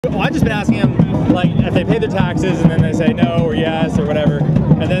Well, I've just been asking them, like, if they pay their taxes, and then they say no or yes or whatever,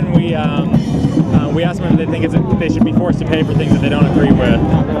 and then we ask them if they think they should be forced to pay for things that they don't agree with.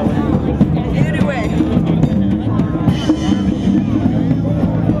 Either way.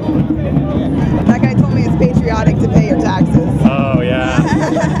 That guy told me it's patriotic to pay your taxes. Oh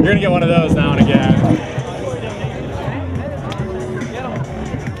yeah, you're gonna get one of those now and again.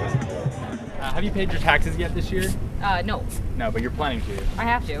 Have you paid your taxes yet this year? No. No, but you're planning to. I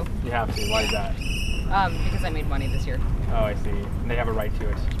have to. You have to. Why is that? Because I made money this year. Oh, I see. And they have a right to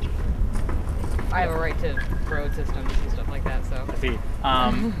it. I have a right to road systems and stuff like that, so. I see.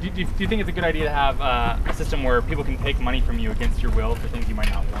 Do you think it's a good idea to have a system where people can take money from you against your will for things you might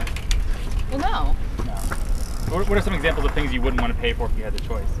not want? Well, no. No. What are some examples of things you wouldn't want to pay for if you had the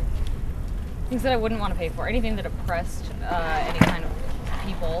choice? Things that I wouldn't want to pay for. Anything that oppressed any kind of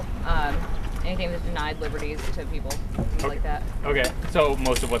people. Anything that denied liberties to people. Things like that. Okay. So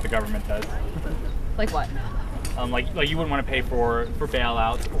most of what the government does. Like what? Like you wouldn't want to pay for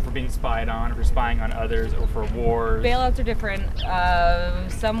bailouts, or for being spied on, or for spying on others, or for wars. Bailouts are different.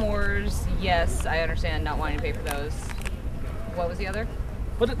 Some wars, yes, I understand not wanting to pay for those. What was the other?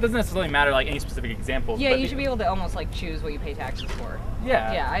 Well, it doesn't necessarily matter, like, any specific examples. Yeah, you should be able to almost, like, choose what you pay taxes for.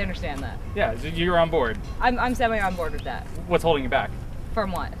 Yeah. Yeah, I understand that. Yeah, so you're on board. I'm semi on board with that. What's holding you back?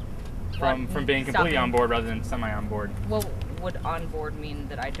 From what? From being completely on board rather than semi on board. Well, would on board mean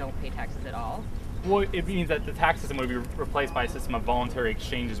that I don't pay taxes at all? Well, it means that the tax system would be replaced by a system of voluntary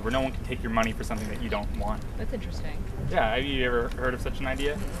exchanges where no one can take your money for something that you don't want. That's interesting. Yeah, have you ever heard of such an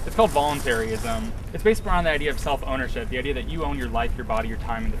idea? It's called voluntarism. It's based around the idea of self-ownership, the idea that you own your life, your body, your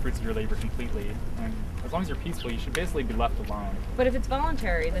time, and the fruits of your labor completely. And as long as you're peaceful, you should basically be left alone. But if it's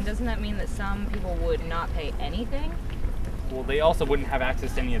voluntary, then doesn't that mean that some people would not pay anything? Well, they also wouldn't have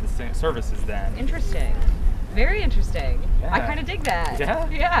access to any of the services then. Interesting. Very interesting. Yeah. I kind of dig that. Yeah?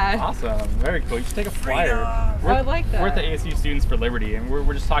 Yeah. Awesome. Very cool. You should take a flyer. I would like that. We're at the ASU Students For Liberty, and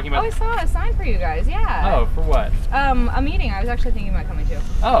we're just talking about... Oh, I saw a sign for you guys, yeah. Oh, for what? A meeting I was actually thinking about coming to.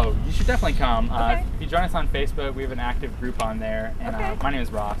 Oh, you should definitely come. Okay. If you join us on Facebook, we have an active group on there. And Okay. my name is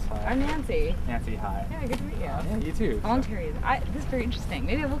Ross. Hi. I'm Nancy. Nancy, hi. Yeah, good to meet you. Yeah, you too. Voluntary. This is very interesting.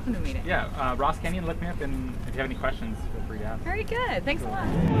 Maybe I will come to a meeting. Yeah, Ross Kenyon, look me up, and if you have any questions, feel free to ask. Very good. Thanks a lot.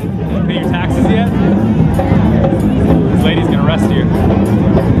 Pay your taxes yet? This lady's gonna arrest you.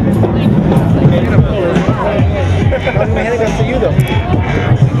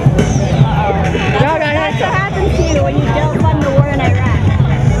 That's what happens to you when you don't fund the war in Iraq.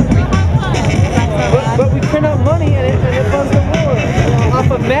 But we print out money and it funds the war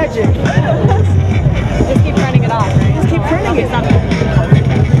off of magic.